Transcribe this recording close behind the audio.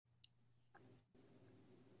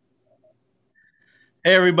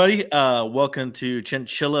Hey everybody, welcome to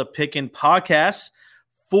Chinchilla Pickin' Podcast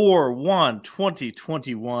for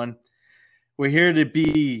 1/2021. We're here to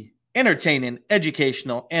be entertaining,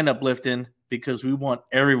 educational, and uplifting because we want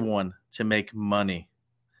everyone to make money.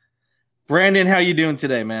 Brandon, how you doing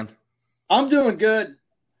today, man? I'm doing good.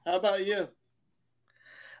 How about you?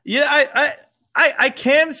 Yeah, I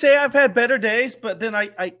can say I've had better days, but then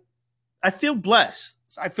I feel blessed.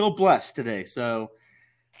 I feel blessed today. So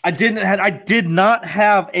I did not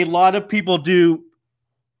have a lot of people do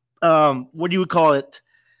what do you call it?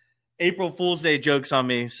 April Fool's Day jokes on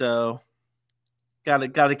me, so got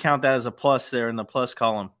to count that as a plus there in the plus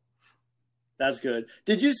column. That's good.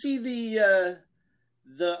 Did you see the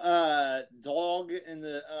dog in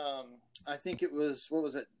the I think it was, what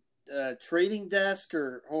was it? Trading desk,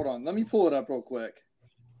 or hold on, let me pull it up real quick.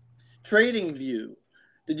 Trading View.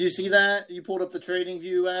 Did you see that? You pulled up the Trading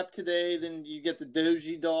View app today, then you get the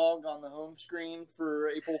Doji dog on the home screen for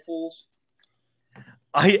April Fools.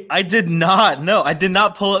 I did not. No, I did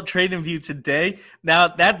not pull up Trading View today. Now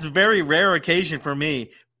that's a very rare occasion for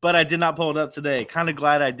me, but I did not pull it up today. Kind of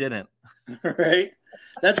glad I didn't. Right?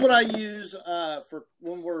 That's what I use for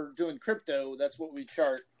when we're doing crypto. That's what we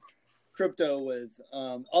chart crypto with.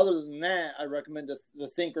 Other than that, I recommend the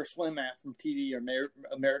Thinkorswim app from TD or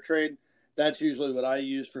Ameritrade. That's usually what I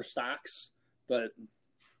use for stocks. But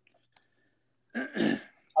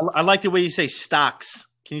I like the way you say stocks.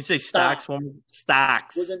 Can you say stocks?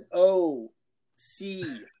 Stocks with an O,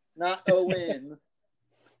 C, not O N.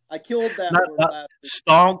 I killed that word last week.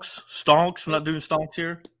 Stonks. We're not doing stonks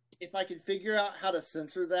here. If I can figure out how to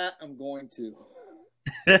censor that, I'm going to.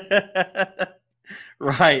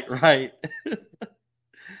 Right.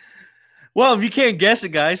 Well, if you can't guess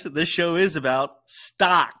it, guys, this show is about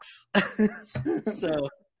stocks. So,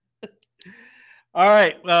 all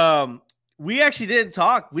right. We actually didn't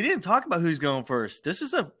talk. We didn't talk about who's going first. This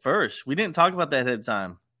is a first. We didn't talk about that ahead of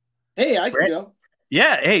time. Hey, I can go.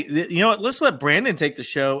 Yeah. Hey, you know what? Let's let Brandon take the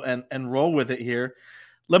show and roll with it here.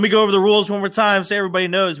 Let me go over the rules one more time so everybody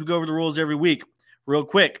knows we go over the rules every week. Real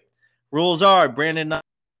quick. Rules are Brandon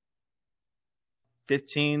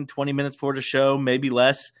 15, 20 minutes for the show, maybe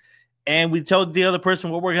less. And we tell the other person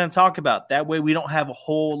what we're going to talk about. That way we don't have a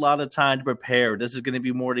whole lot of time to prepare. This is going to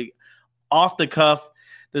be more off the cuff.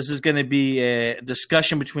 This is going to be a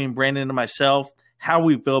discussion between Brandon and myself, how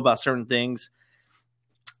we feel about certain things.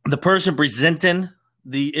 The person presenting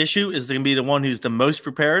the issue is going to be the one who's the most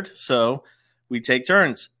prepared. So we take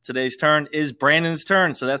turns. Today's turn is Brandon's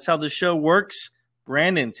turn. So that's how the show works.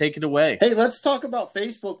 Brandon, take it away. Hey, let's talk about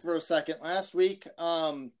Facebook for a second. Last week,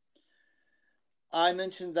 I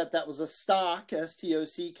mentioned that was a stock,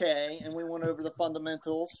 S-T-O-C-K, and we went over the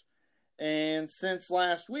fundamentals. And since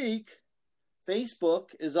last week,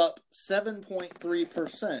 Facebook is up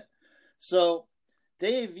 7.3%. So,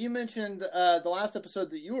 Dave, you mentioned the last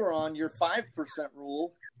episode that you were on, your 5%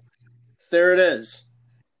 rule. There it is.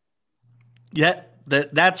 Yeah,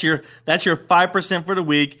 that's your 5% for the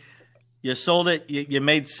week. You sold it. You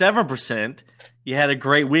made 7%. You had a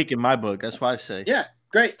great week in my book. That's why I say. Yeah,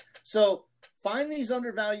 great. So find these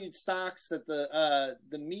undervalued stocks that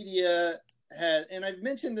the media had, and I've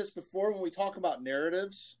mentioned this before when we talk about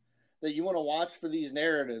narratives, that you want to watch for these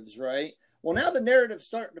narratives, right? Well, now the narrative's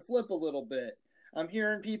starting to flip a little bit. I'm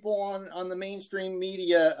hearing people on the mainstream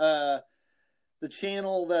media, the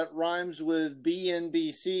channel that rhymes with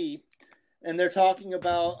BNBC, and they're talking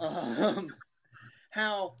about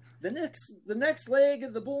how the next leg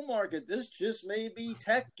of the bull market, this just may be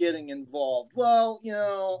tech getting involved. Well,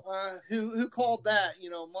 who called that,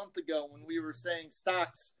 a month ago when we were saying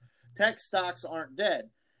tech stocks aren't dead.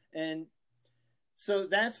 And so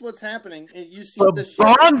that's what's happening. And you see the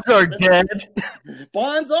bonds are dead.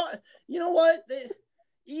 Bonds are, you know what?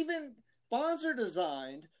 Even bonds are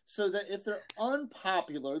designed so that if they're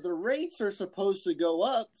unpopular, the rates are supposed to go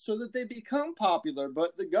up so that they become popular.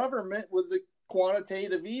 But the government, with the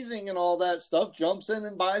quantitative easing and all that stuff, jumps in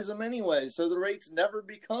and buys them anyway. So the rates never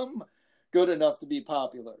become good enough to be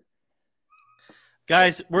popular.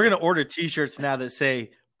 Guys, we're going to order T-shirts now that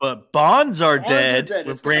say, but bonds are dead,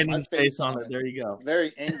 with Brandon's face on it. There you go.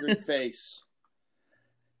 Very angry face.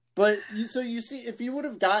 But you see, if you would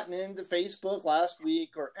have gotten into Facebook last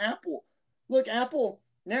week or Apple, look, Apple,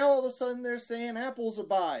 now all of a sudden they're saying Apple's a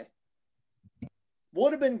buy.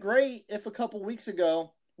 Would have been great if a couple weeks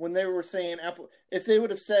ago when they were saying Apple, if they would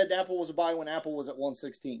have said Apple was a buy when Apple was at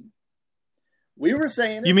 116. We were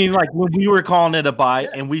saying it. You mean like when we were calling it a buy,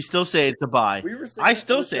 yes. And we still say it's a buy. I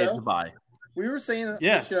still say it's a buy. We were saying it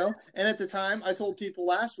yes. on the show, and at the time, I told people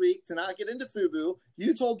last week to not get into FUBU.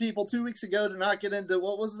 You told people 2 weeks ago to not get into,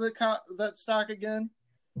 what was that stock again?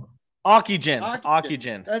 Oxygen.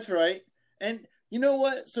 Oxygen. That's right. And you know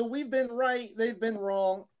what? So we've been right. They've been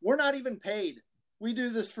wrong. We're not even paid. We do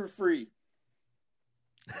this for free.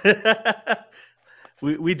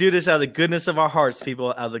 we do this out of the goodness of our hearts, people,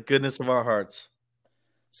 out of the goodness of our hearts.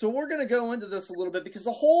 So we're going to go into this a little bit because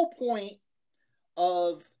the whole point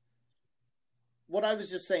of what I was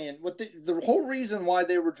just saying, what the whole reason why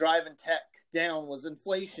they were driving tech down was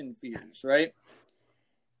inflation fears, right?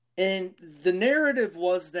 And the narrative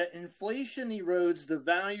was that inflation erodes the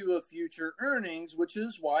value of future earnings, which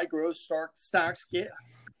is why growth stocks get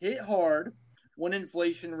hit hard when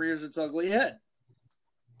inflation rears its ugly head.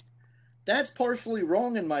 That's partially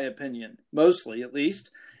wrong, in my opinion, mostly at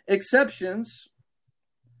least. Exceptions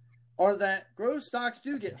are that growth stocks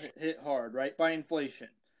do get hit hard, right, by inflation,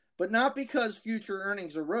 but not because future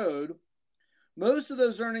earnings erode. Most of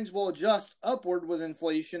those earnings will adjust upward with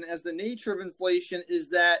inflation, as the nature of inflation is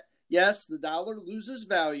that, yes, the dollar loses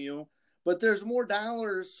value, but there's more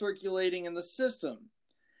dollars circulating in the system.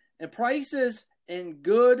 And prices in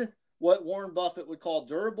good, what Warren Buffett would call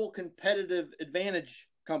durable competitive advantage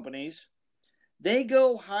companies, they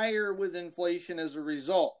go higher with inflation as a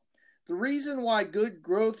result. The reason why good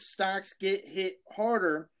growth stocks get hit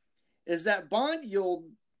harder is that bond yields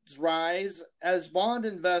rise as bond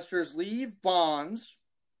investors leave bonds,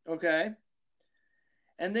 okay,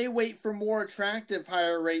 and they wait for more attractive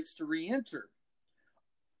higher rates to re-enter.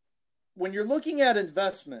 When you're looking at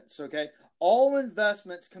investments, okay, all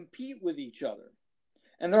investments compete with each other,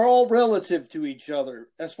 and they're all relative to each other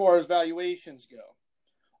as far as valuations go.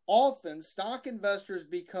 Often, stock investors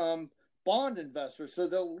become bond investors, so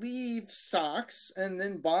they'll leave stocks and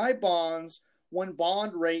then buy bonds when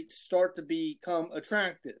bond rates start to become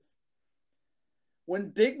attractive. When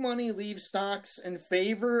big money leaves stocks in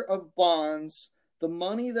favor of bonds, the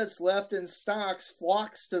money that's left in stocks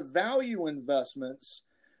flocks to value investments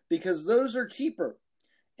because those are cheaper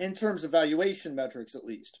in terms of valuation metrics, at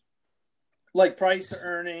least, like price to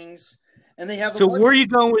earnings. And they have. So where are you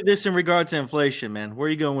going with this in regards to inflation, man? Where are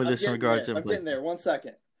you going with this in regards to inflation? I'm getting there. 1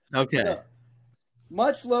 second. Okay. So,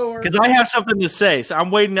 much lower. Because I have something to say, so I'm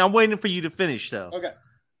waiting for you to finish, though. Okay.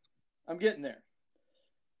 I'm getting there.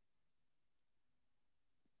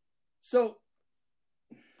 So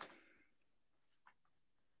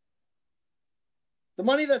the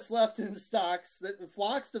money that's left in stocks that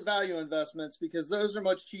flocks to value investments because those are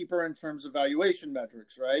much cheaper in terms of valuation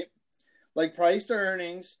metrics, right? Like price to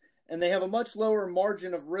earnings, and they have a much lower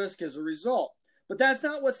margin of risk as a result. But that's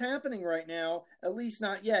not what's happening right now, at least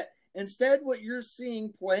not yet. Instead, what you're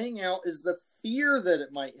seeing playing out is the fear that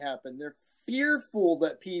it might happen. They're fearful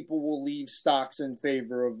that people will leave stocks in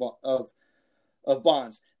favor of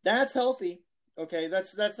bonds. That's healthy. Okay,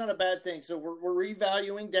 that's not a bad thing. So we're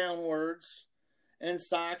revaluing downwards and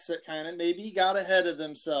stocks that kind of maybe got ahead of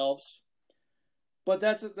themselves. But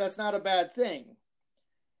that's not a bad thing.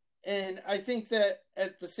 And I think that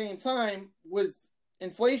at the same time, with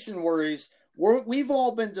inflation worries, we've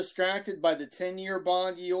all been distracted by the 10-year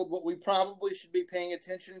bond yield. What we probably should be paying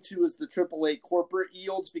attention to is the AAA corporate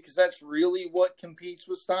yields, because that's really what competes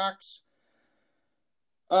with stocks.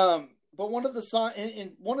 But one of the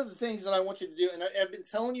things that I want you to do, and I've been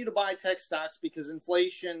telling you to buy tech stocks because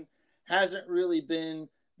inflation hasn't really been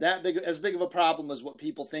as big of a problem as what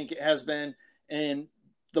people think it has been, and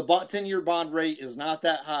the 10-year bond rate is not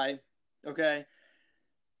that high. Okay.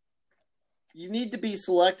 You need to be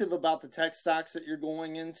selective about the tech stocks that you're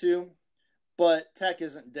going into, but tech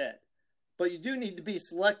isn't dead. But you do need to be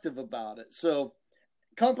selective about it. So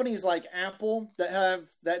companies like Apple that have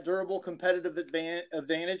that durable competitive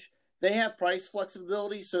advantage, they have price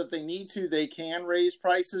flexibility. So if they need to, they can raise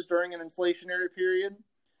prices during an inflationary period.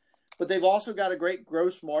 But they've also got a great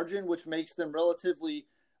gross margin, which makes them relatively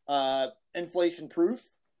inflation proof.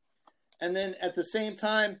 And then at the same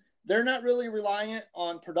time, they're not really reliant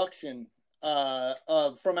on production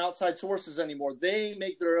from outside sources anymore. They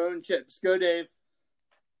make their own chips. Go, Dave.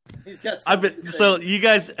 He's got. So you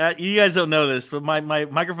guys don't know this, but my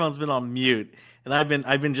microphone's been on mute, and I've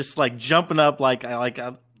been just like jumping up like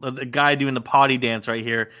a guy doing the potty dance right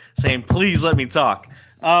here, saying, "Please let me talk."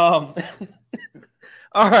 All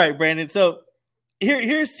right, Brandon. So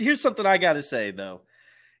here's something I got to say though.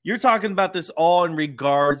 You're talking about this all in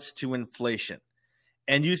regards to inflation,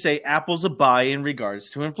 and you say Apple's a buy in regards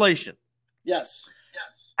to inflation. Yes.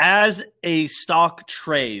 As a stock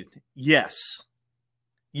trade, yes.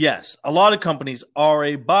 A lot of companies are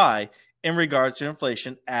a buy in regards to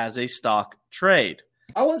inflation as a stock trade.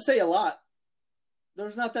 I wouldn't say a lot.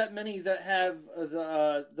 There's not that many that have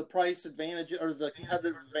the price advantage or the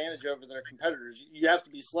competitive advantage over their competitors. You have to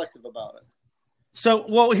be selective about it. So,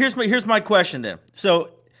 well, here's my question then. So,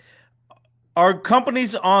 Are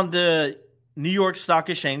companies on the New York Stock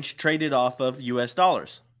Exchange traded off of US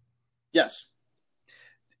dollars? Yes.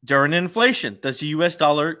 During inflation, does the US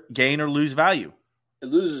dollar gain or lose value? It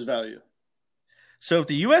loses value. So if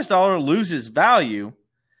the US dollar loses value,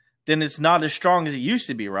 then it's not as strong as it used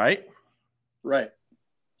to be, right? Right.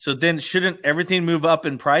 So then shouldn't everything move up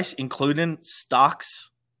in price, including stocks?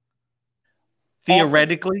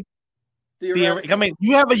 Theoretically? Theoretically. I mean,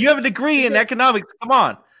 you have a degree in economics. Come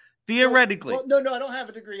on. Theoretically. No, I don't have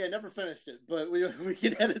a degree. I never finished it, but we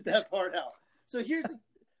can edit that part out. So here's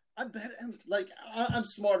I'm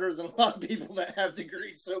smarter than a lot of people that have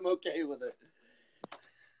degrees, so I'm okay with it.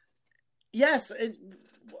 Yes,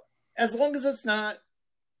 as long as it's not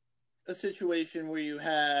a situation where you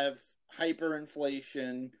have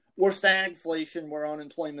hyperinflation or stagflation where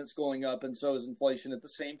unemployment's going up and so is inflation at the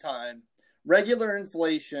same time. Regular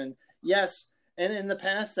inflation, yes, and in the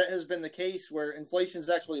past that has been the case where inflation is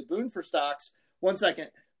actually a boon for stocks. One second,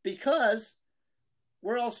 because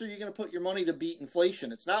where else are you going to put your money to beat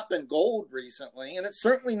inflation? It's not been gold recently, and it's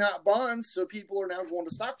certainly not bonds, so people are now going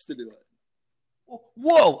to stocks to do it.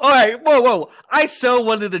 Whoa. All right. Whoa. I so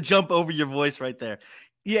wanted to jump over your voice right there.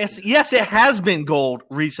 Yes, it has been gold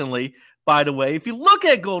recently, by the way. If you look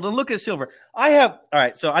at gold and look at silver, all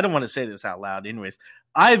right, so I don't want to say this out loud anyways.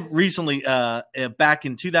 I've recently, back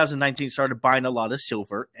in 2019, started buying a lot of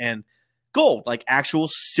silver and gold, like actual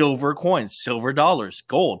silver coins, silver dollars,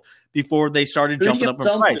 gold, before they started jumping up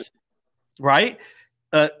in price. Right?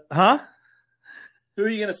 Who are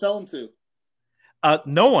you going to sell them to?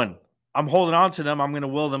 No one. I'm holding on to them. I'm going to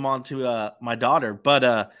will them on to my daughter.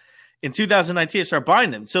 But in 2019, I started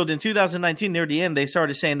buying them. So in 2019, near the end, they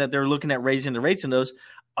started saying that they're looking at raising the rates in those.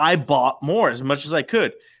 I bought more as much as I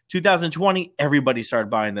could. 2020, everybody started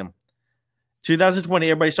buying them. 2020,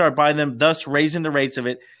 everybody started buying them, thus raising the rates of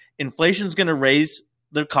it. Inflation is going to raise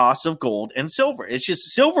the cost of gold and silver. It's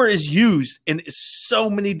just silver is used in so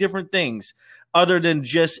many different things other than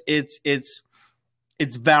just its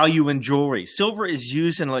value in jewelry. Silver is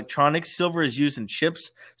used in electronics. Silver is used in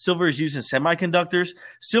chips. Silver is used in semiconductors.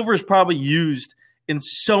 Silver is probably used in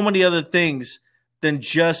so many other things than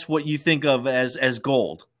just what you think of as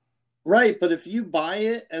gold. Right, but if you buy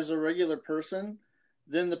it as a regular person,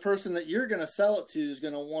 then the person that you're going to sell it to is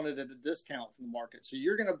going to want it at a discount from the market. So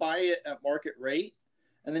you're going to buy it at market rate,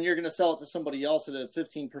 and then you're going to sell it to somebody else at a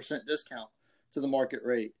 15% discount to the market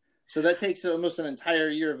rate. So that takes almost an entire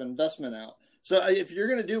year of investment out. So if you're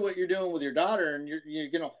going to do what you're doing with your daughter and you're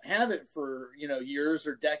going to have it for, years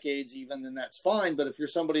or decades even, then that's fine. But if you're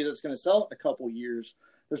somebody that's going to sell it in a couple years,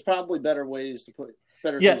 there's probably better things to put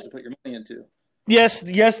your money into. Yes,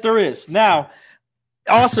 there is. Now,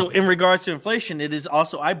 also in regards to inflation, it is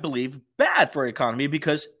also, I believe, bad for our economy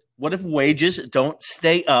because what if wages don't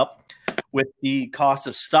stay up with the cost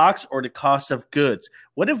of stocks or the cost of goods?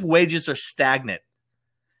 What if wages are stagnant?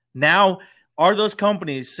 Now, are those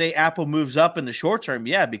companies, say Apple moves up in the short term?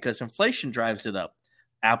 Yeah, because inflation drives it up.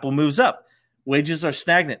 Apple moves up. Wages are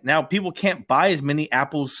stagnant. Now, people can't buy as many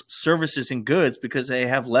Apple's services and goods because they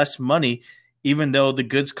have less money, even though the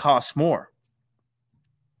goods cost more.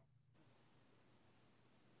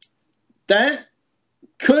 That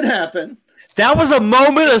could happen. That was a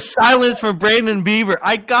moment of silence from Brandon Beaver.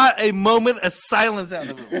 I got a moment of silence out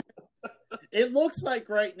of him. It looks like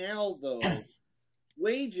right now, though,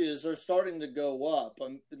 wages are starting to go up.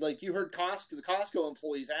 Like you heard the Costco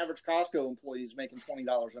employees, average Costco employees making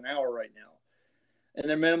 $20 an hour right now. And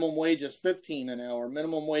their minimum wage is $15 an hour.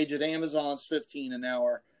 Minimum wage at Amazon's $15 an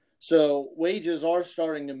hour. So wages are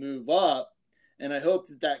starting to move up, and I hope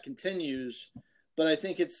that continues. But I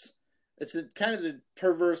think it's kind of the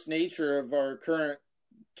perverse nature of our current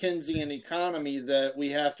Keynesian economy that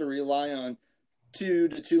we have to rely on 2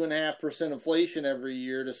 to 2.5% inflation every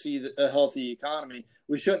year to see a healthy economy.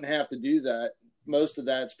 We shouldn't have to do that. Most of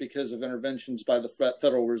that's because of interventions by the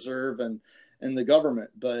Federal Reserve and the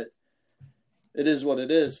government. But it is what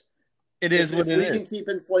it is. If we can keep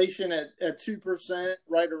inflation at 2%,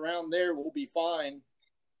 right around there, we'll be fine.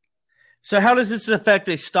 So how does this affect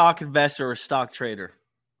a stock investor or stock trader?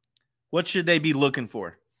 What should they be looking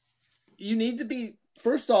for? You need to be,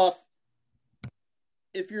 first off,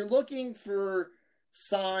 if you're looking for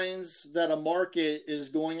signs that a market is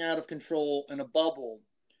going out of control in a bubble,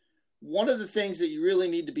 one of the things that you really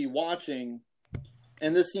need to be watching,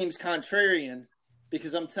 and this seems contrarian,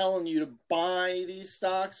 because I'm telling you to buy these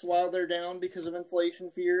stocks while they're down because of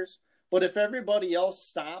inflation fears, but if everybody else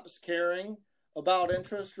stops caring about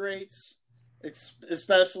interest rates,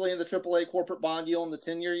 especially in the AAA corporate bond yield and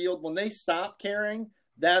the 10-year yield, when they stop caring,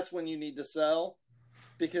 that's when you need to sell,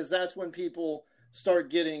 because that's when people start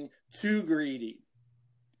getting too greedy.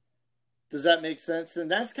 Does that make sense? And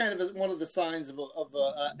that's kind of one of the signs of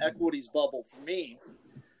a equities bubble for me.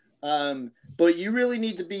 But you really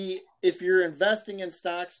need to be, if you're investing in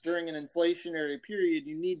stocks during an inflationary period,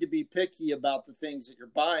 you need to be picky about the things that you're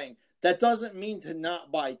buying. That doesn't mean to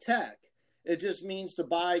not buy tech. It just means to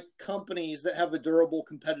buy companies that have a durable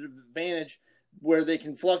competitive advantage where they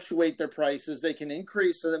can fluctuate their prices, they can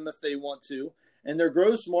increase them if they want to, and their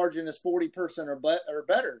gross margin is 40% or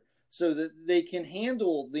better, so that they can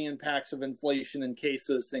handle the impacts of inflation in case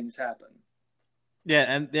those things happen. Yeah,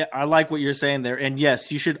 and I like what you're saying there. And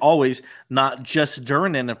yes, you should always, not just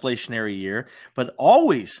during an inflationary year, but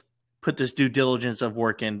always put this due diligence of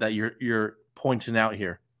work in that you're pointing out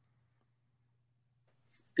here.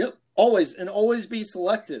 Yep, always, and always be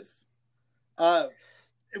selective.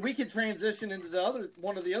 We could transition into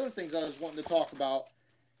one of the other things I was wanting to talk about.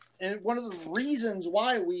 And one of the reasons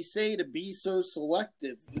why we say to be so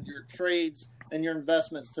selective with your trades and your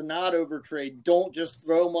investments, to not overtrade, don't just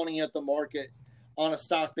throw money at the market on a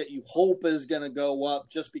stock that you hope is going to go up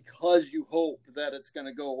just because you hope that it's going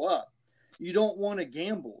to go up. You don't want to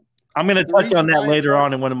gamble. I'm going to touch on that later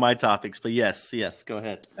on in one of my topics, but yes, go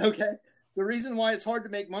ahead. Okay. The reason why it's hard to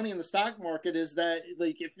make money in the stock market is that,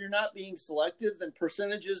 like, if you're not being selective, then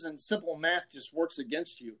percentages and simple math just works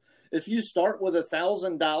against you. If you start with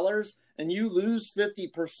 $1,000 and you lose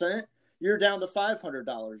 50%, you're down to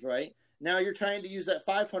 $500, right? Now you're trying to use that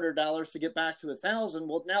 $500 to get back to $1,000.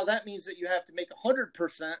 Well, now that means that you have to make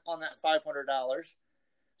 100% on that $500.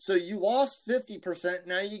 So you lost 50%.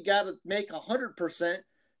 Now you got to make 100%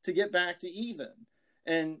 to get back to even.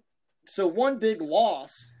 And so one big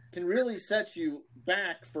loss can really set you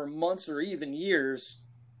back for months or even years.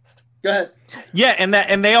 Go ahead. Yeah,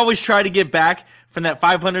 and they always try to get back from that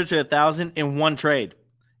 500 to 1,000 in one trade.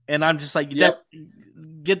 And I'm just like,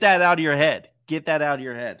 get that out of your head. Get that out of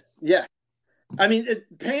your head. Yeah. I mean,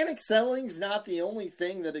 panic selling is not the only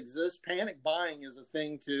thing that exists. Panic buying is a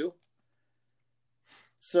thing too.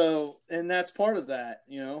 So, and that's part of that,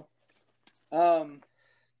 you know.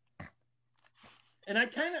 And I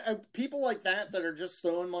kind of, people like that are just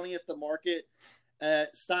throwing money at the market,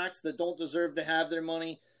 at stocks that don't deserve to have their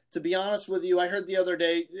money. To be honest with you, I heard the other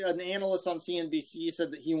day, an analyst on CNBC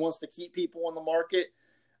said that he wants to keep people in the market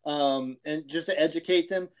and just to educate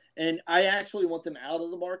them. And I actually want them out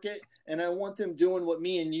of the market, and I want them doing what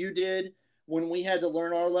me and you did when we had to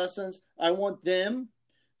learn our lessons. I want them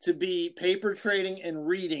to be paper trading and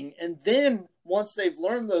reading. And then once they've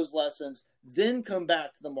learned those lessons, then come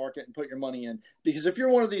back to the market and put your money in. Because if you're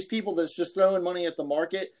one of these people that's just throwing money at the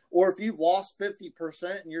market, or if you've lost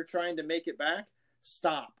 50% and you're trying to make it back,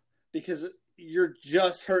 stop. Because you're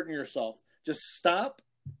just hurting yourself. Just stop.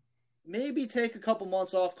 Maybe take a couple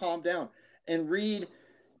months off, calm down, and read,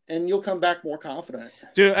 and you'll come back more confident.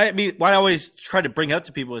 Dude, I mean, what I always try to bring up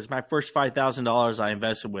to people is my first $5,000 I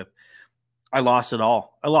invested with, I lost it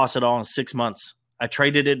all. I lost it all in 6 months. I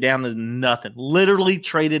traded it down to nothing. Literally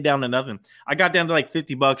traded down to nothing. I got down to like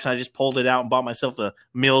 $50 and I just pulled it out and bought myself a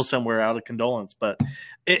meal somewhere out of condolence. But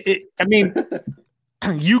I mean,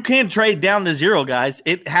 you can trade down to zero, guys.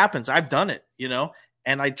 It happens. I've done it, you know,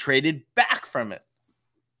 and I traded back from it.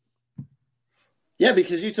 Yeah,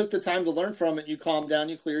 because you took the time to learn from it. You calmed down,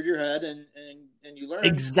 you cleared your head, and you learned.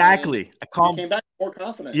 Exactly. You came back more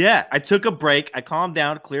confident. Yeah, I took a break. I calmed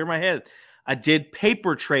down, cleared my head. I did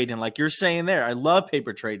paper trading, like you're saying there. I love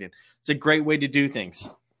paper trading. It's a great way to do things.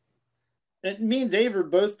 And me and Dave are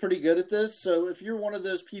both pretty good at this. So if you're one of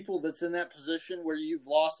those people that's in that position where you've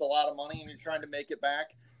lost a lot of money and you're trying to make it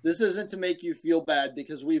back, this isn't to make you feel bad,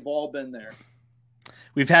 because we've all been there.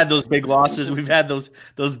 We've had those big losses. We've had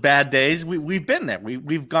those bad days. We've been there.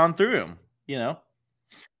 We've gone through them, you know?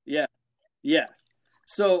 Yeah.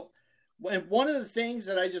 So one of the things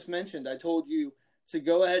that I just mentioned, I told you to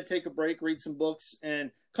go ahead, take a break, read some books,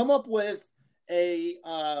 and come up with a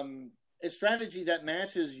strategy that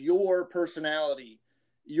matches your personality,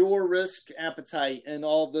 your risk appetite, and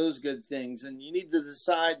all those good things. And you need to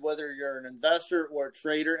decide whether you're an investor or a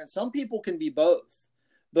trader. And some people can be both.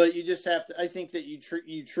 But you just have to, I think that you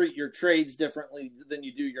treat your trades differently than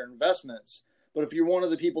you do your investments. But if you're one of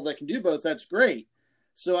the people that can do both, that's great.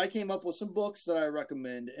 So I came up with some books that I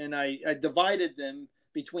recommend, and I divided them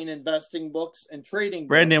between investing books and trading books.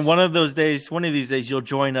 Brandon, one of these days, you'll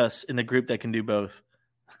join us in the group that can do both.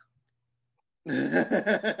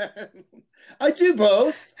 I do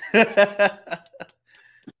both.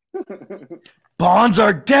 Bonds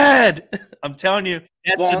are dead. I'm telling you,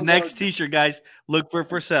 that's the next t-shirt, guys. Look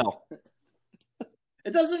for sale.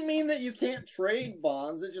 It doesn't mean that you can't trade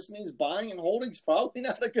bonds. It just means buying and holding is probably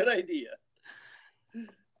not a good idea.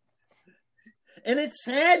 And it's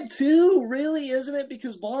sad too, really, isn't it?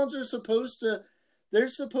 Because bonds are they're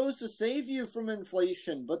supposed to save you from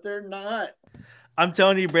inflation, but they're not. I'm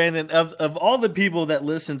telling you, Brandon, of all the people that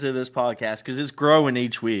listen to this podcast, because it's growing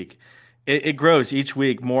each week, it grows each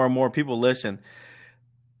week. More and more people listen.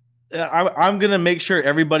 I'm going to make sure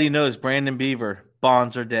everybody knows Brandon Beaver,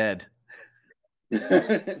 bonds are dead.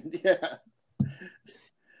 Yeah.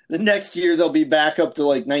 The next year they'll be back up to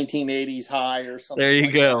like 1980s high or something. There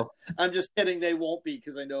you go. That. I'm just kidding. They won't be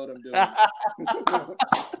because I know what I'm doing.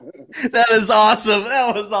 That is awesome.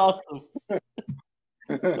 That was awesome.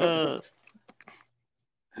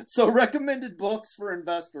 So recommended books for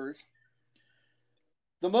investors.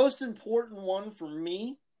 The most important one for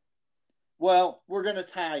me, well, we're going to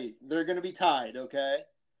tie. They're going to be tied, okay?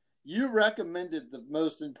 You recommended the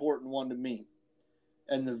most important one to me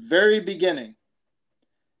in the very beginning.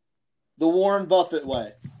 The Warren Buffett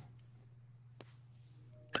Way.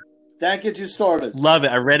 That gets you started. Love it.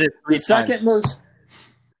 I read it 3 times. Second most.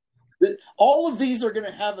 All of these are going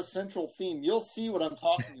to have a central theme. You'll see what I'm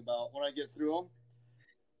talking about when I get through them.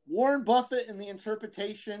 Warren Buffett and the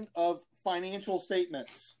interpretation of financial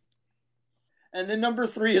statements. And then number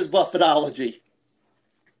 3 is Buffettology.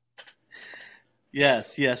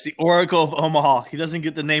 Yes. The Oracle of Omaha. He doesn't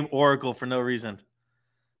get the name Oracle for no reason.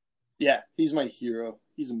 Yeah, he's my hero.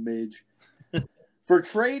 He's a mage. For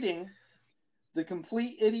trading, The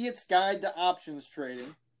Complete Idiot's Guide to Options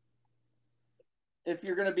Trading. If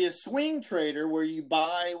you're going to be a swing trader where you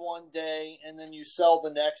buy one day and then you sell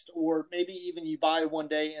the next, or maybe even you buy one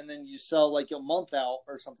day and then you sell like a month out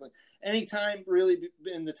or something. Anytime really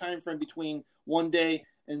in the time frame between 1 day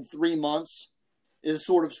and 3 months is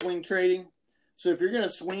sort of swing trading. So if you're going to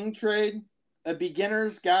swing trade, A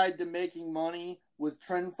Beginner's Guide to Making Money with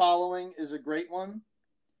Trend Following is a great one.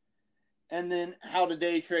 And then How to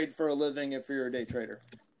Day Trade for a Living if you're a day trader.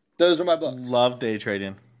 Those are my books. Love day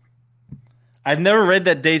trading. I've never read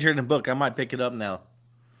that day trading book. I might pick it up now.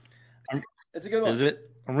 It's a good one. Is it?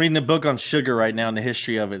 I'm reading a book on sugar right now and the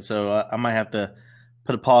history of it, so I might have to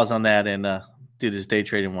put a pause on that and do this day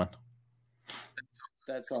trading one.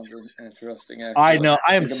 That sounds interesting. Actually. I know.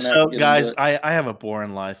 I am so guys. I have a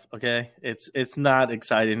boring life. Okay, it's not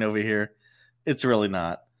exciting over here. It's really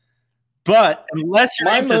not. But unless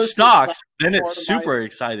you're into stocks, then it's super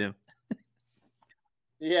exciting.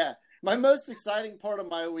 Yeah. My most exciting part of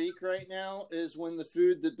my week right now is when The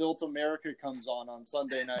Food That Built America comes on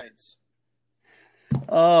Sunday nights.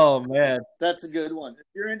 Oh, man. That's a good one. If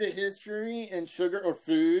you're into history and sugar or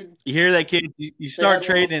food. You hear that, kid? You start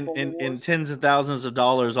trading in tens of thousands of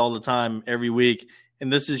dollars all the time every week,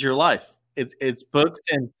 and this is your life. It's books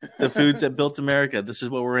and The Foods That Built America. This is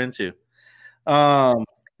what we're into. All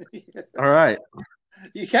right.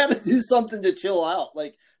 You got to do something to chill out.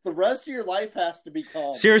 Like, the rest of your life has to be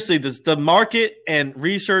calm. Seriously, the market and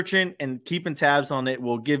researching and keeping tabs on it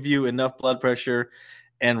will give you enough blood pressure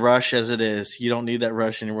and rush as it is. You don't need that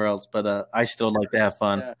rush anywhere else, but I still like to have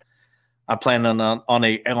fun. Yeah. I plan on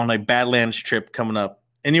a Badlands trip coming up.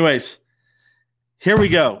 Anyways, here we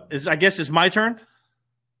go. I guess it's my turn?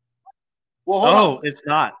 Well, it's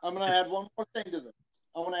not. I'm going to add one more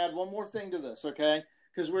thing to this. Okay?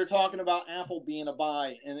 Because we're talking about Apple being a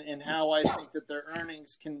buy and how I think that their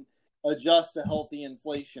earnings can adjust to healthy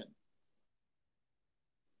inflation.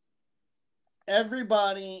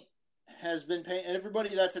 Everybody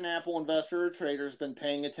that's an Apple investor or trader has been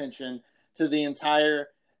paying attention to the entire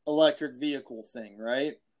electric vehicle thing,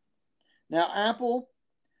 right? Now, Apple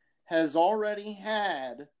has already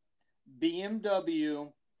had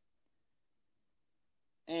BMW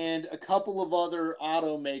and a couple of other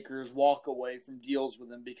automakers walk away from deals with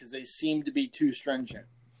them because they seem to be too stringent.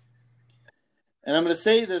 And I'm going to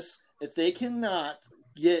say this, if they cannot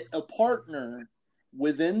get a partner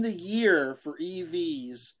within the year for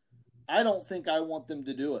EVs, I don't think I want them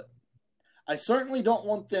to do it. I certainly don't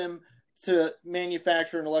want them to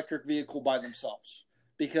manufacture an electric vehicle by themselves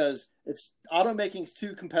because automaking is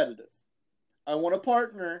too competitive. I want a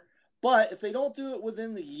partner, but if they don't do it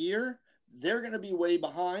within the year, they're going to be way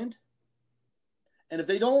behind. And if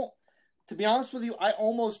they don't, to be honest with you, I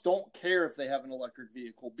almost don't care if they have an electric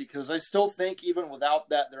vehicle because I still think even without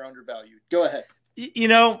that, they're undervalued. Go ahead.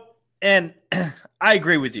 And I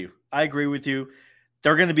agree with you.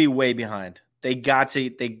 They're going to be way behind. They got to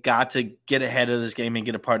get ahead of this game and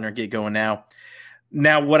get a partner and get going now.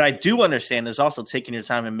 Now, what I do understand is also taking your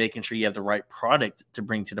time and making sure you have the right product to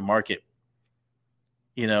bring to the market.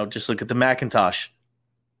 Just look at the Macintosh.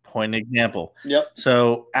 Point example. Yep.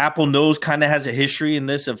 So Apple kind of has a history in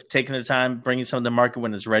this of taking the time, bringing something to market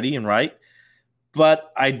when it's ready and right.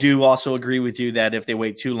 But I do also agree with you that if they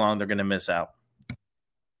wait too long, they're going to miss out.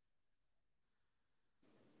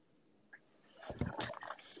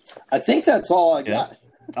 I think that's all I got.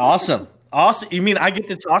 Awesome. You mean I get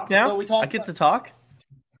to talk now? I get to talk?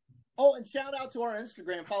 Oh, and shout out to our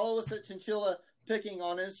Instagram. Follow us at Chinchilla Picking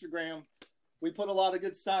on Instagram. We put a lot of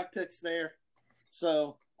good stock picks there.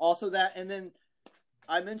 So also that. And then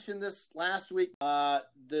I mentioned this last week,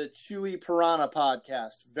 the Chewy Piranha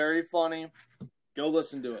podcast. Very funny. Go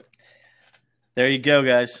listen to it. There you go,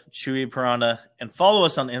 guys. Chewy Piranha. And follow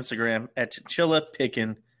us on Instagram at Chinchilla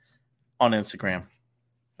Picking on Instagram.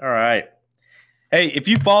 All right. Hey, if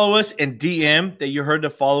you follow us and DM that you heard to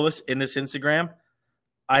follow us in this Instagram,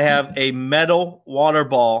 I have a metal water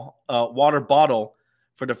bottle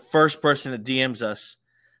for the first person that DMs us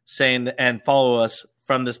saying and follow us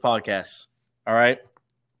from this podcast. All right.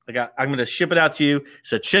 I'm going to ship it out to you.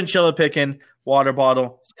 It's a Chinchilla Picking water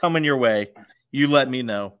bottle. It's coming your way. You let me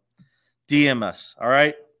know. DM us. All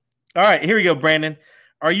right. All right. Here we go, Brandon.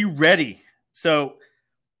 Are you ready? So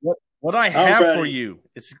what I have for you,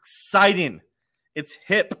 it's exciting. It's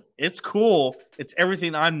hip. It's cool. It's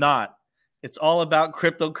everything I'm not. It's all about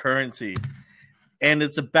cryptocurrency. And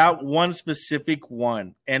it's about one specific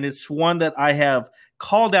one. And it's one that I have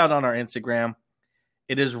called out on our Instagram.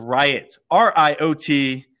 It is RIOT.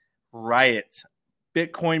 RIOT. RIOT.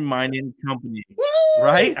 Bitcoin mining company. Woo!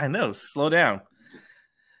 Right? I know. Slow down.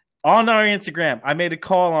 On our Instagram, I made a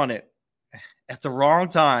call on it at the wrong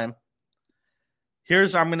time. I'm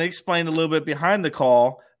going to explain a little bit behind the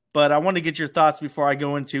call, but I want to get your thoughts before I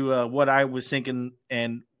go into what I was thinking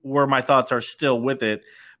and where my thoughts are still with it.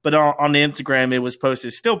 But on the Instagram, it was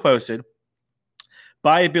posted, still posted.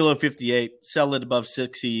 Buy it below 58, sell it above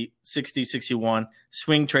 60, 61.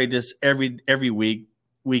 Swing trade this every week,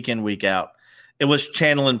 week in, week out. It was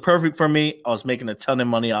channeling perfect for me. I was making a ton of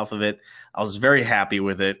money off of it. I was very happy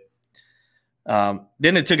with it.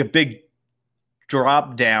 Then it took a big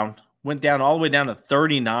drop down. Went down all the way down to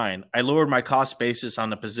 39. I lowered my cost basis on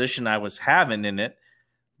the position I was having in it,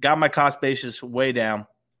 got my cost basis way down,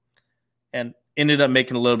 and ended up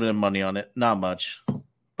making a little bit of money on it. Not much,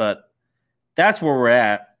 but that's where we're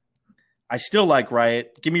at. I still like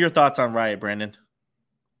RIOT. Give me your thoughts on RIOT, Brandon.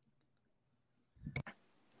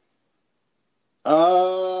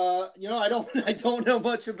 I don't know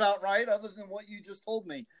much about RIOT other than what you just told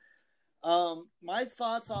me. My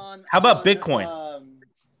thoughts on how about Bitcoin?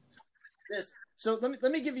 This. So let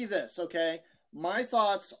me give you this, okay? My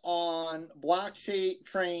thoughts on blockchain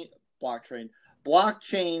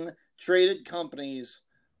traded companies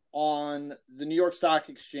on the New York Stock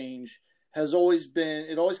Exchange has always been,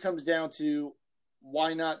 it always comes down to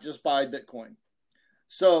why not just buy Bitcoin?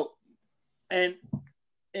 So, and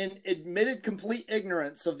in admitted complete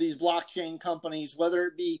ignorance of these blockchain companies, whether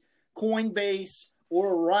it be Coinbase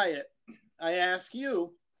or RIOT, I ask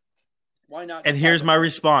you, why not? And here's my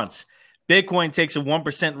response. Bitcoin takes a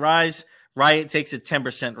 1% rise. RIOT takes a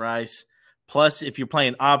 10% rise. Plus, if you're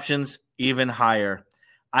playing options, even higher.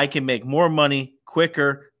 I can make more money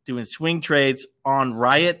quicker doing swing trades on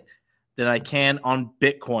RIOT than I can on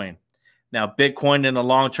Bitcoin. Now, Bitcoin in the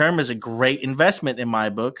long term is a great investment in my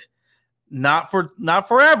book. Not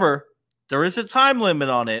forever. There is a time limit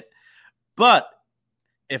on it. But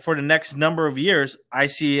if for the next number of years, I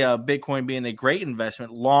see Bitcoin being a great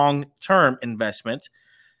investment, long-term investment.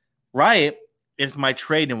 RIOT is my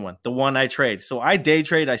trading one, the one I trade. So I day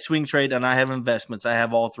trade, I swing trade, and I have investments. I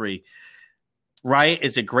have all three. RIOT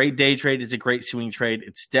is a great day trade. It's a great swing trade.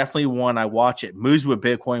 It's definitely one I watch. It moves with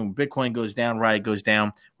Bitcoin. When Bitcoin goes down, RIOT goes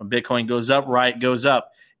down. When Bitcoin goes up, RIOT goes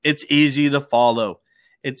up. It's easy to follow.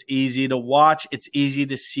 It's easy to watch. It's easy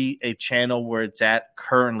to see a channel where it's at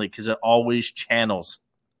currently because it always channels.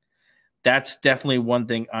 That's definitely one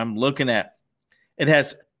thing I'm looking at. It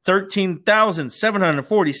has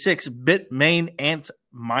 13,746 Bitmain Ant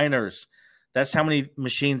miners. That's how many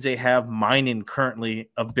machines they have mining currently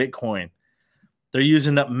of Bitcoin. They're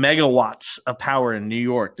using up megawatts of power in New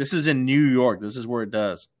York. This is in New York. This is where it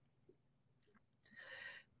does.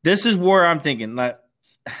 This is where I'm thinking, like,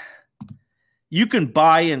 you can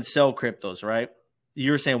buy and sell cryptos, right?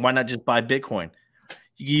 You're saying, why not just buy Bitcoin?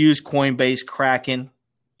 You use Coinbase, Kraken,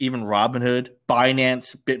 even Robinhood,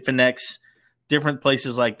 Binance, Bitfinex, different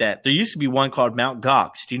places like that. There used to be one called Mt.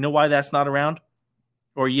 Gox. Do you know why that's not around?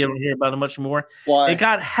 Or you don't hear about it much more? Why? It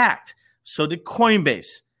got hacked. So did Coinbase.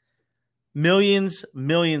 Millions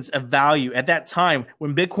of value at that time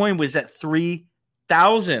when Bitcoin was at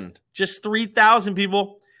 3,000. Just 3,000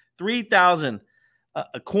 people. 3,000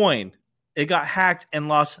 a coin. It got hacked and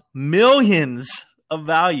lost millions of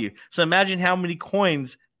value. So imagine how many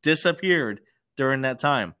coins disappeared during that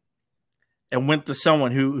time and went to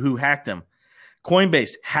someone who hacked them.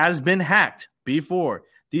 Coinbase has been hacked before.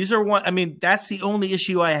 These are that's the only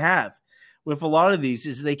issue I have. with a lot of these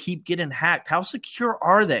is they keep getting hacked. How secure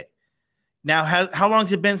are they? Now, how long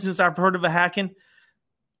has it been since I've heard of a hacking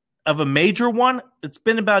of a major one? It's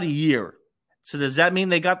been about a year. So does that mean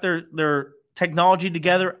they got their technology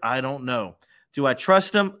together? I don't know. Do I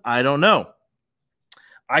trust them? I don't know.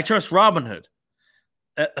 I trust Robinhood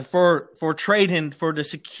for trading, for the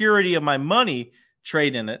security of my money,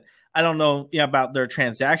 trade in it. I don't know about their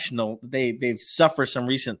transactional. They've suffered some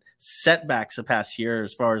recent setbacks the past year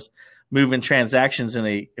as far as moving transactions in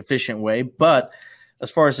a efficient way. But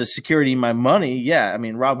as far as the security of my money, yeah, I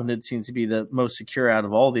mean, Robinhood seems to be the most secure out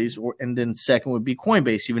of all these. And then second would be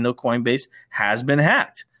Coinbase, even though Coinbase has been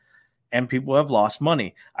hacked and people have lost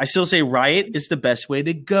money. I still say Riot is the best way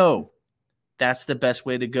to go. That's the best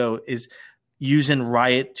way to go, is using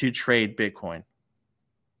Riot to trade Bitcoin.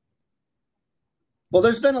 Well,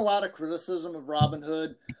 there's been a lot of criticism of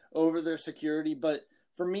Robinhood over their security, but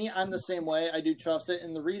for me, I'm the same way. I do trust it.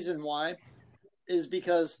 And the reason why is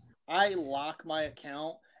because I lock my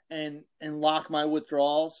account and lock my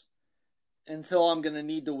withdrawals until I'm going to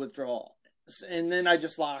need to withdraw. And then I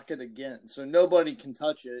just lock it again. So nobody can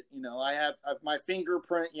touch it. You know, I have my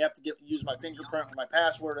fingerprint. You have to use my fingerprint with my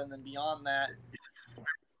password. And then beyond that,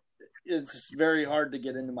 it's very hard to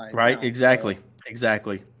get into my account. Right. Exactly. So.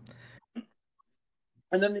 Exactly.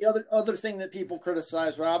 And then the other thing that people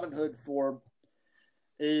criticize Robinhood for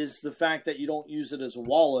is the fact that you don't use it as a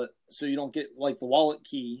wallet, so you don't get like the wallet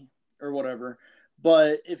key or whatever.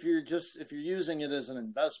 But if you're using it as an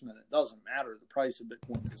investment, it doesn't matter. The price of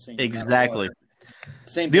Bitcoin's the same. Exactly.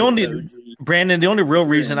 Same. The only real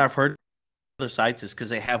reason I've heard other sites is because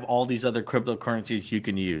they have all these other cryptocurrencies you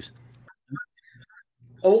can use.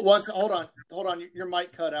 Oh, hold on. Your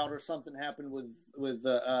mic cut out or something happened with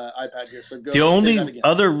the iPad here. So go. The only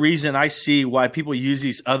other reason I see why people use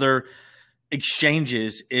these other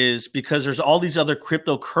exchanges is because there's all these other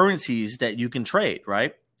cryptocurrencies that you can trade,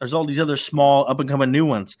 right? There's all these other small up and coming new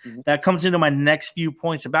ones. Mm-hmm. That comes into my next few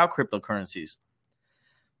points about cryptocurrencies.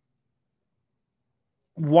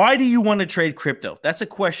 Why do you want to trade crypto? That's a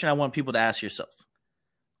question I want people to ask yourself.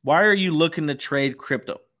 Why are you looking to trade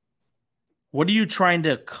crypto? What are you trying to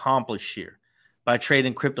accomplish here by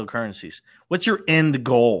trading cryptocurrencies? What's your end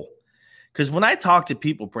goal? Because when I talk to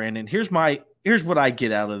people, Brandon, here's what I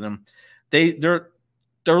get out of them. They're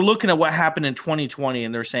looking at what happened in 2020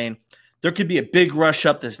 and they're saying there could be a big rush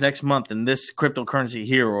up this next month in this cryptocurrency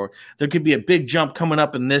here, or there could be a big jump coming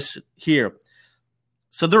up in this here.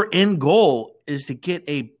 So their end goal is to get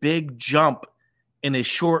a big jump in a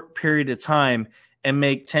short period of time and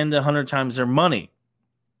make 10 to 100 times their money.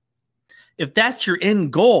 If that's your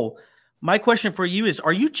end goal, my question for you is,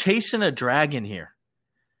 are you chasing a dragon here?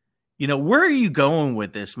 You know, where are you going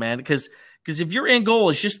with this, man? Because if your end goal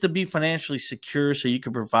is just to be financially secure so you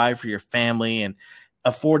can provide for your family and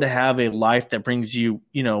afford to have a life that brings you,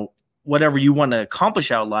 you know, whatever you want to accomplish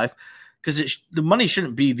out of life, because the money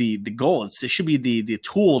shouldn't be the goal. It should be the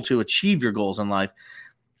tool to achieve your goals in life.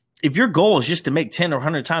 If your goal is just to make 10 or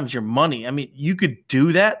 100 times your money, I mean, you could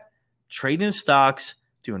do that trading stocks,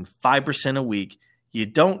 doing 5% a week. You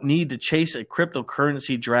don't need to chase a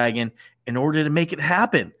cryptocurrency dragon in order to make it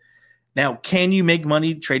happen. Now, can you make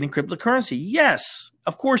money trading cryptocurrency? Yes,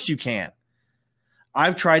 of course you can.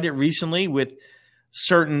 I've tried it recently with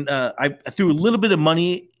certain I threw a little bit of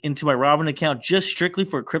money into my Robin account just strictly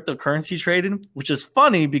for cryptocurrency trading, which is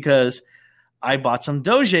funny because I bought some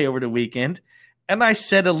Doge over the weekend and I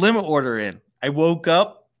set a limit order in. I woke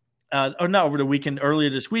up, or not over the weekend, earlier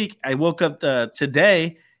this week. I woke up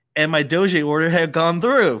today and my Doge order had gone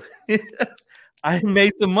through. I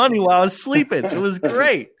made some money while I was sleeping. It was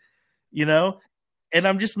great, you know, and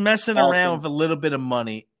I'm just messing around with a little bit of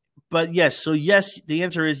money. But yes, the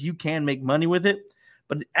answer is you can make money with it.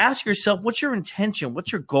 But ask yourself, what's your intention?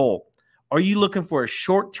 What's your goal? Are you looking for a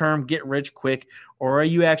short-term, get-rich-quick, or are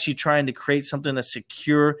you actually trying to create something that's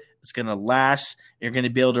secure, that's going to last, and you're going to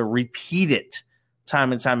be able to repeat it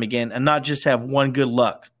time and time again and not just have one good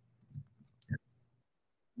luck?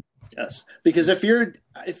 Yes, because if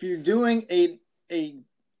you're doing a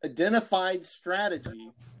identified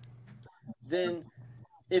strategy, then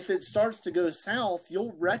if it starts to go south,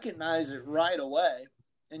 you'll recognize it right away.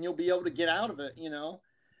 And you'll be able to get out of it, you know.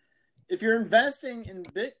 If you're investing in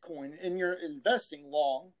Bitcoin and you're investing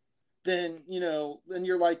long, then, you know, then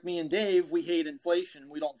you're like me and Dave. We hate inflation.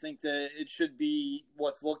 We don't think that it should be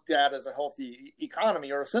what's looked at as a healthy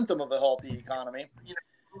economy or a symptom of a healthy economy.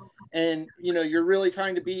 And, you know, you're really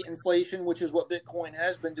trying to beat inflation, which is what Bitcoin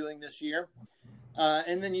has been doing this year.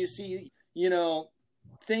 And then you see, you know,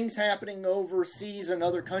 things happening overseas in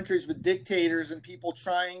other countries with dictators and people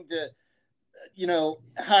trying to, you know,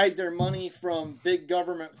 hide their money from big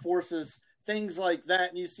government forces things like that,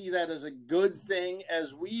 and you see that as a good thing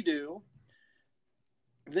as we do,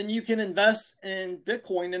 then you can invest in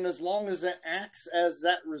Bitcoin. And as long as it acts as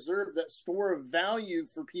that reserve, that store of value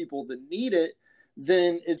for people that need it,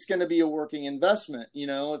 then it's going to be a working investment.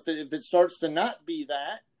 If it starts to not be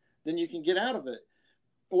that, then you can get out of it.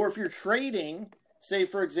 Or if you're trading, say,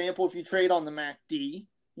 for example, if you trade on the MACD,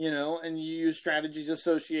 and you use strategies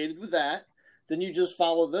associated with that, then you just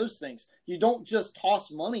follow those things. You don't just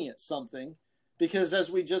toss money at something, because as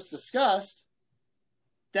we just discussed,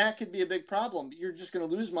 that could be a big problem. You're just going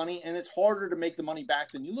to lose money, and it's harder to make the money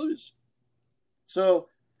back than you lose. So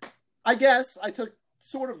I guess I took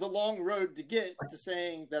sort of the long road to get to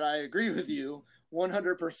saying that I agree with you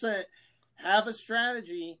 100%. Have a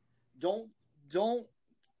strategy. Don't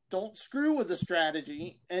screw with the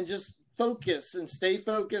strategy, and just focus and stay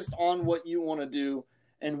focused on what you want to do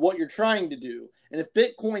and what you're trying to do. And if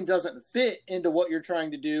Bitcoin doesn't fit into what you're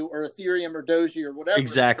trying to do, or Ethereum or Doji or whatever,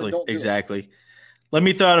 exactly. It. Let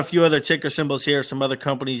me throw out a few other ticker symbols here, some other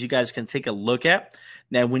companies you guys can take a look at.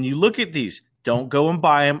 Now, when you look at these, don't go and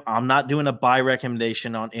buy them. I'm not doing a buy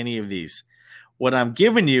recommendation on any of these. What I'm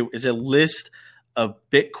giving you is a list of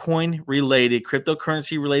Bitcoin-related,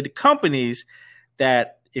 cryptocurrency-related companies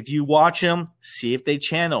that if you watch them, see if they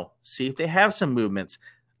channel, see if they have some movements,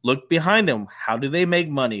 look behind them. How do they make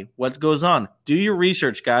money? What goes on? Do your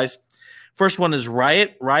research, guys. First one is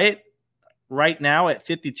RIOT. RIOT right now at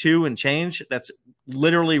 52 and change. That's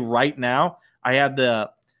literally right now. I have the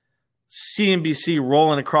CNBC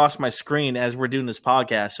rolling across my screen as we're doing this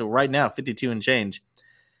podcast. So right now, 52 and change.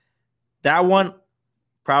 That one,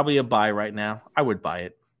 probably a buy right now. I would buy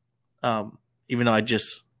it. Even though I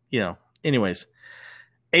just, anyways.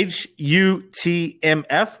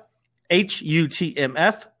 HUTMF,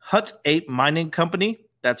 Hut 8 Mining Company.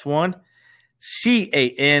 That's one.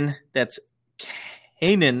 CAN, that's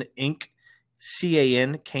Canaan Inc.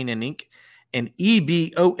 CAN, Canaan Inc. And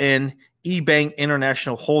EBON, eBank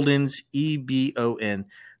International Holdings, EBON.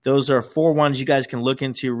 Those are 4 ones you guys can look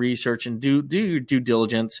into, research, and do your due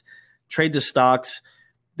diligence. Trade the stocks.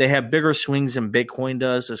 They have bigger swings than Bitcoin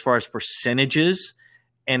does as far as percentages,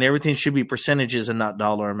 and everything should be percentages and not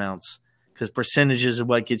dollar amounts, because percentages is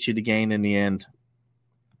what gets you the gain in the end.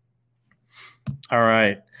 All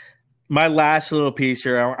right. My last little piece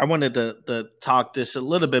here, I wanted to talk this a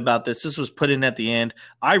little bit about this. This was put in at the end.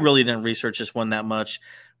 I really didn't research this one that much.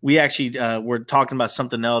 We actually were talking about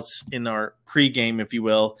something else in our pregame, if you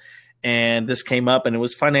will, and this came up, and it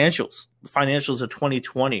was financials. The financials of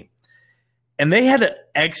 2020. And they had an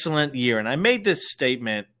excellent year. And I made this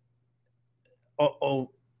statement a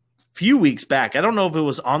few weeks back. I don't know if it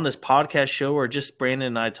was on this podcast show or just Brandon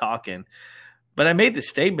and I talking, but I made the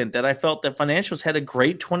statement that I felt that financials had a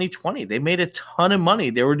great 2020. They made a ton of money.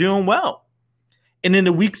 They were doing well. And in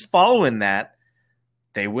the weeks following that,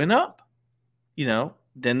 they went up.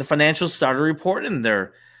 Then the financials started reporting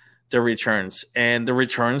their returns, and the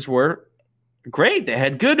returns were great. They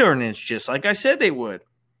had good earnings, just like I said they would.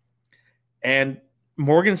 And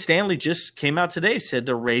Morgan Stanley just came out today, said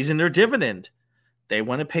they're raising their dividend. They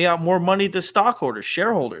want to pay out more money to stockholders,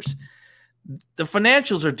 shareholders. The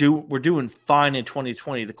financials were doing fine in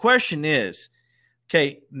 2020. The question is,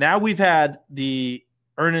 okay, now we've had the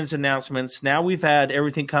earnings announcements. Now we've had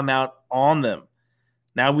everything come out on them.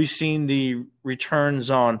 Now we've seen the returns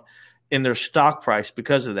in their stock price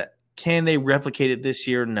because of that. Can they replicate it this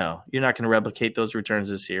year? No, you're not going to replicate those returns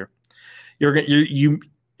this year.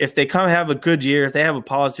 If they have a good year, if they have a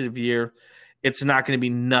positive year, it's not going to be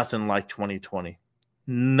nothing like 2020.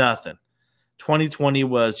 Nothing. 2020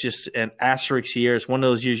 was just an asterisk year. It's one of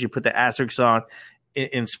those years you put the asterisk on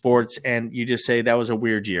in sports, and you just say that was a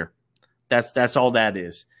weird year. That's all that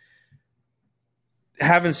is.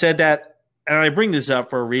 Having said that, and I bring this up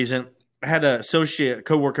for a reason, I had an associate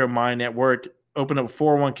coworker of mine at work open up a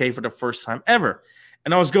 401k for the first time ever.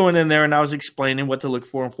 And I was going in there and I was explaining what to look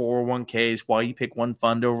for in 401ks, why you pick one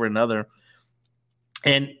fund over another.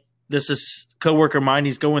 And this is a coworker of mine.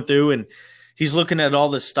 He's going through and he's looking at all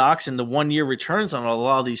the stocks, and the 1 year returns on a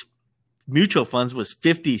lot of these mutual funds was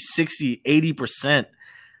 50, 60, 80%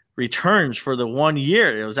 returns for the 1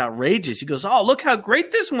 year. It was outrageous. He goes, "Oh, look how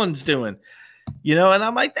great this one's doing." And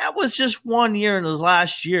I'm like, that was just 1 year in his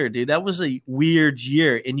last year, dude. That was a weird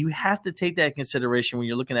year. And you have to take that in consideration when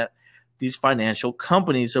you're looking at these financial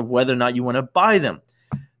companies of whether or not you want to buy them.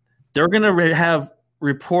 They're going to have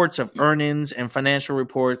reports of earnings and financial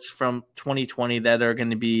reports from 2020 that are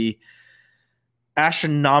going to be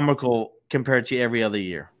astronomical compared to every other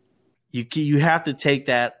year. You have to take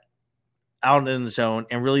that out in the zone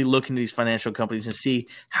and really look into these financial companies and see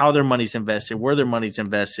how their money's invested, where their money's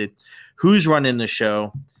invested, who's running the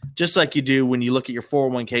show, just like you do when you look at your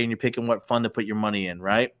 401k and you're picking what fund to put your money in,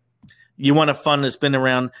 right? You want a fund that's been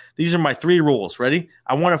around. These are my 3 rules. Ready?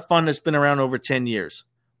 I want a fund that's been around over 10 years.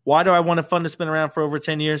 Why do I want a fund that's been around for over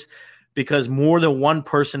 10 years? Because more than one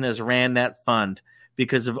person has ran that fund.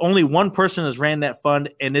 Because if only one person has ran that fund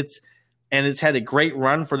and it's had a great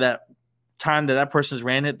run for that time that person's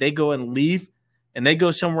ran it, they go and leave and they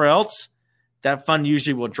go somewhere else, that fund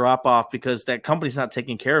usually will drop off because that company's not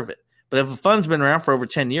taking care of it. But if a fund's been around for over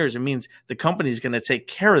 10 years, it means the company's going to take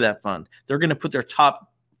care of that fund. They're going to put their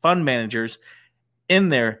top fund managers in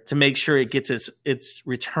there to make sure it gets its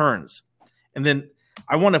returns. And then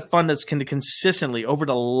I want a fund that's going to consistently, over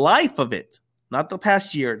the life of it, not the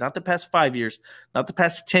past year, not the past 5 years, not the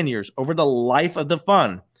past 10 years, over the life of the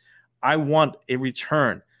fund, I want a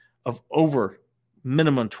return of over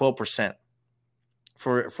minimum 12%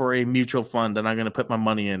 for a mutual fund that I'm going to put my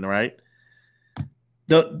money in, right?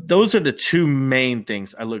 Those are the 2 main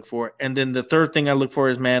things I look for. And then the third thing I look for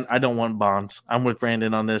is, man, I don't want bonds. I'm with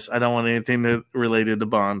Brandon on this. I don't want anything related to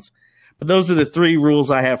bonds. But those are the 3 rules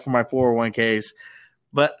I have for my 401ks.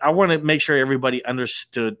 But I want to make sure everybody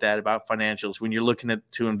understood that about financials. When you're looking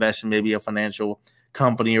to invest in maybe a financial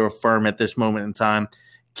company or a firm at this moment in time,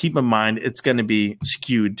 keep in mind it's going to be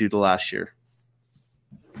skewed due to last year.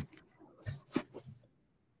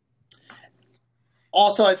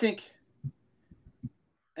 Also, I think,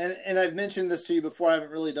 and I've mentioned this to you before, I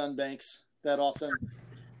haven't really done banks that often,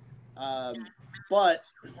 but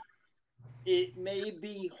it may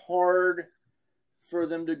be hard for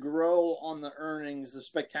them to grow on the earnings, the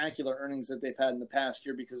spectacular earnings that they've had in the past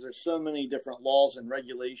year, because there's so many different laws and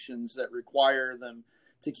regulations that require them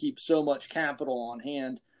to keep so much capital on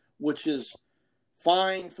hand, which is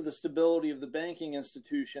fine for the stability of the banking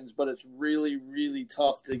institutions, but it's really, really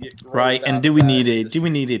tough to get growth. Right. And do we need a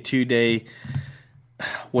 2-day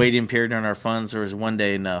waiting period on our funds, or is 1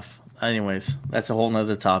 day enough? Anyways, that's a whole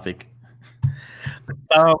nother topic.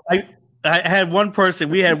 I had one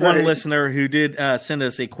person. We had one listener who did send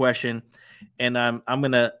us a question, and I'm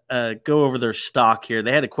going to go over their stock here.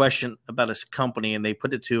 They had a question about a company, and they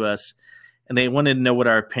put it to us, and they wanted to know what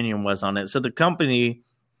our opinion was on it. So the company,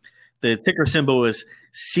 the ticker symbol is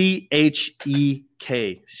CHEK,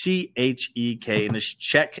 and it's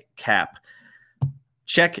Check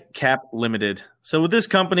Cap Limited. So with this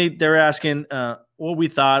company, they're asking what we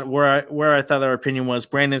thought, where I thought our opinion was.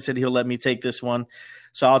 Brandon said he'll let me take this one,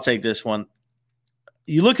 so I'll take this one.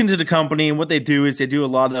 You look into the company, and what they do is they do a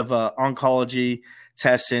lot of oncology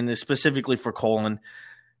testing, specifically for colon.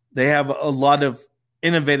 They have a lot of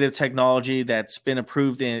innovative technology that's been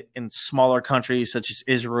approved in smaller countries such as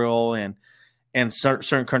Israel and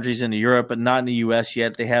certain countries in Europe, but not in the U.S.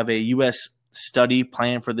 yet. They have a U.S. study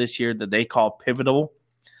planned for this year that they call Pivotal,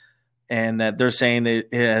 and that they're saying that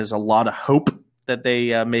it has a lot of hope that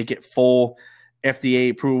they make it full FDA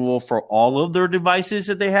approval for all of their devices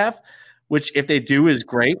that they have, which if they do is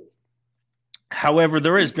great. However,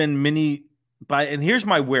 there has been many and here's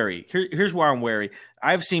my worry. Here's why I'm wary.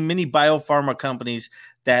 I've seen many biopharma companies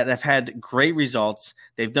that have had great results.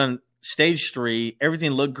 They've done stage 3.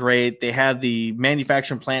 Everything looked great. They had the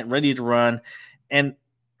manufacturing plant ready to run. And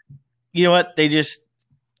you know what?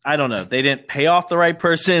 I don't know. They didn't pay off the right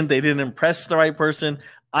person. They didn't impress the right person.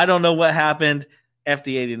 I don't know what happened.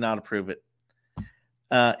 FDA did not approve it.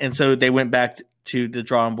 And so they went back to the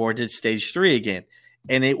drawing board, did stage 3 again.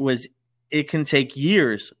 And it can take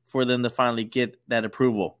years for them to finally get that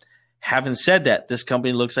approval. Having said that, this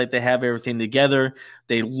company looks like they have everything together.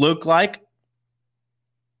 They look like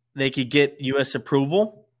they could get U.S.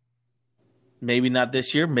 approval. Maybe not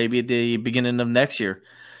this year, maybe at the beginning of next year.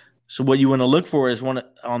 So what you want to look for is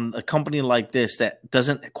on a company like this that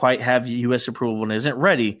doesn't quite have U.S. approval and isn't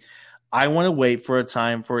ready. I want to wait for a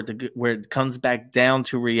time for it where it comes back down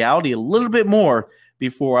to reality a little bit more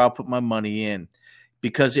before I'll put my money in,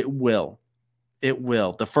 because it will. It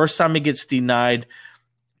will. The first time it gets denied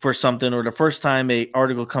for something, or the first time an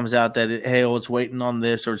article comes out that it's waiting on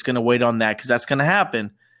this, or it's going to wait on that, because that's going to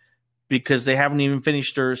happen because they haven't even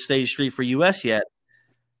finished their stage 3 for U.S. yet.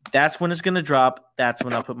 That's when it's going to drop. That's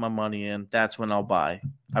when I'll put my money in. That's when I'll buy.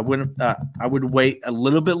 I would wait a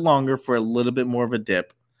little bit longer for a little bit more of a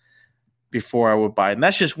dip before I would buy. And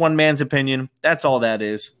that's just one man's opinion. That's all that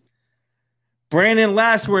is. Brandon,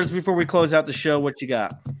 last words before we close out the show. What you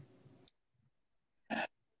got?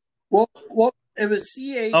 Well, it was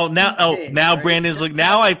CH. Now right? Brandon's look.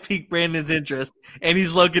 Now I piqued Brandon's interest, and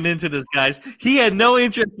he's looking into this, guys. He had no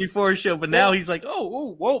interest before the show, but now he's like,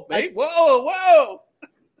 whoa, babe, whoa.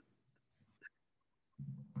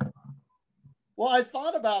 Well, I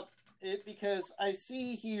thought about it because I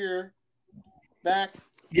see here back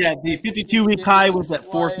Yeah, the I 52-week think it high was looks at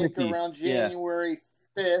like 450. around Yeah. January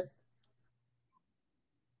 5th.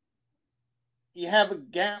 You have a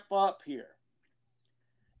gap up here.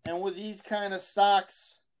 And with these kind of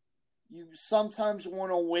stocks, you sometimes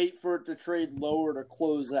want to wait for it to trade lower to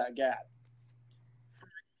close that gap.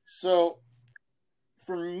 So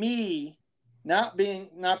for me, not being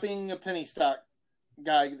a penny stock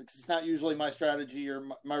guy, because it's not usually my strategy or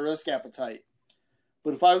my risk appetite.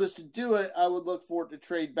 But if I was to do it, I would look for it to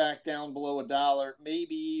trade back down below $1,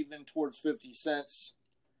 maybe even towards 50 cents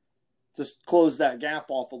to close that gap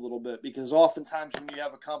off a little bit. Because oftentimes when you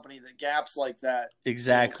have a company that gaps like that,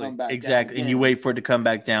 Exactly. come back Exactly. down And you wait for it to come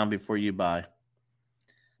back down before you buy.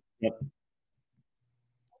 Yep.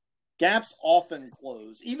 Gaps often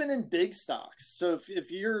close, even in big stocks. So if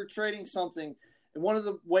you're trading something, and one of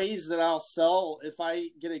the ways that I'll sell, if I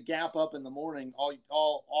get a gap up in the morning,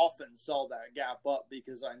 I'll often sell that gap up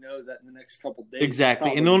because I know that in the next couple of days.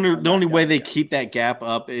 Exactly. And the only way they keep that gap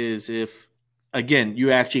up is if, again,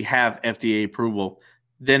 you actually have FDA approval,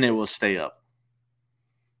 then it will stay up.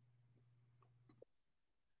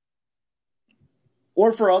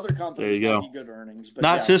 Or for other companies, there you might go. be good earnings. But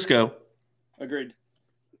not yeah. Cisco. Agreed.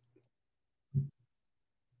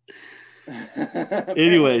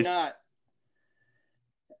 Anyways. Not.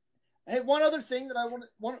 Hey, one other thing that I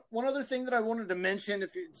wanted to mention,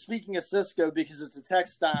 if you're speaking of Cisco, because it's a tech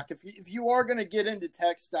stock, if you are going to get into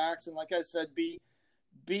tech stocks, and like I said,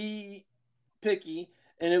 be picky,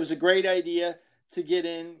 and it was a great idea to get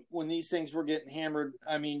in when these things were getting hammered.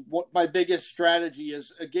 I mean, what my biggest strategy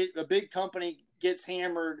is: a big company gets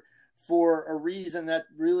hammered for a reason that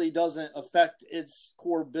really doesn't affect its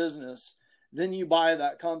core business. Then you buy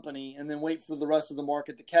that company and then wait for the rest of the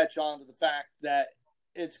market to catch on to the fact that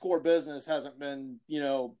its core business hasn't been,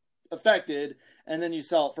 affected, and then you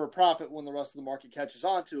sell it for a profit when the rest of the market catches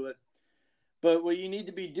on to it. But what you need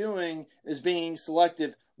to be doing is being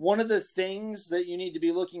selective. One of the things that you need to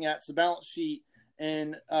be looking at is the balance sheet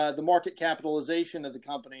and the market capitalization of the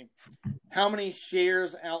company. How many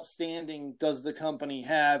shares outstanding does the company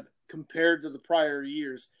have compared to the prior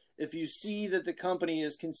years? If you see that the company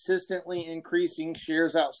is consistently increasing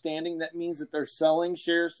shares outstanding, that means that they're selling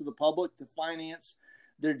shares to the public to finance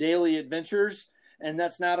their daily adventures, and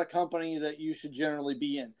that's not a company that you should generally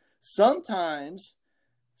be in. Sometimes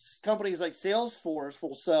companies like Salesforce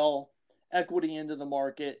will sell equity into the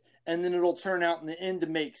market, and then it'll turn out in the end to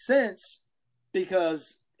make sense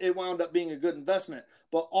because it wound up being a good investment.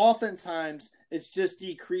 But oftentimes, it's just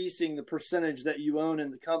decreasing the percentage that you own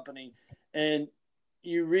in the company, and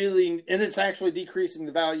it's actually decreasing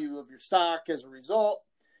the value of your stock as a result.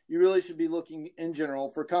 You really should be looking in general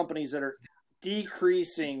for companies that are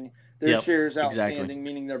decreasing their shares outstanding,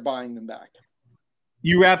 meaning they're buying them back.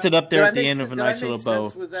 You wrapped it up there at the end of a nice little bow,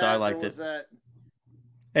 so I liked it.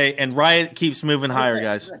 Hey, and RIOT keeps moving higher,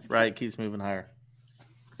 guys. RIOT keeps moving higher.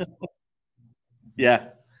 Yeah.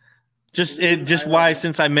 Just why,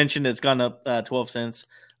 since I mentioned it's gone up 12 cents,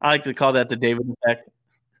 I like to call that the David effect.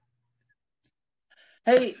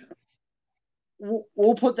 Hey,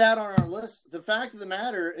 we'll put that on our list. The fact of the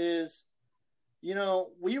matter is,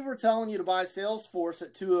 we were telling you to buy Salesforce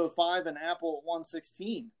at 205 and Apple at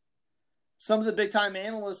 116. Some of the big time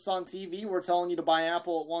analysts on TV were telling you to buy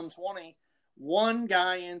Apple at 120. One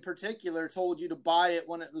guy in particular told you to buy it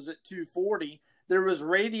when it was at 240. There was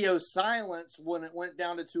radio silence when it went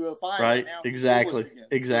down to 205. Right, exactly. So,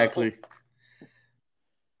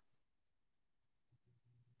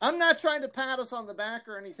 I'm not trying to pat us on the back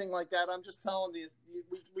or anything like that. I'm just telling you,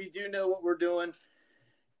 we do know what we're doing.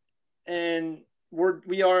 And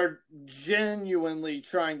we are genuinely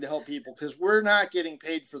trying to help people because we're not getting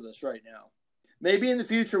paid for this right now. Maybe in the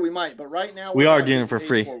future we might, but right now we are doing it for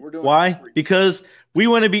free. Why? Because we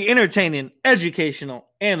want to be entertaining, educational,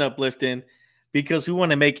 and uplifting because we want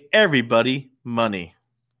to make everybody money.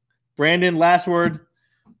 Brandon, last word.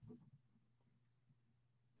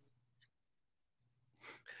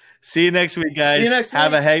 See you next week, guys.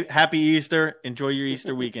 Have a happy Easter. Enjoy your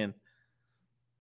Easter weekend.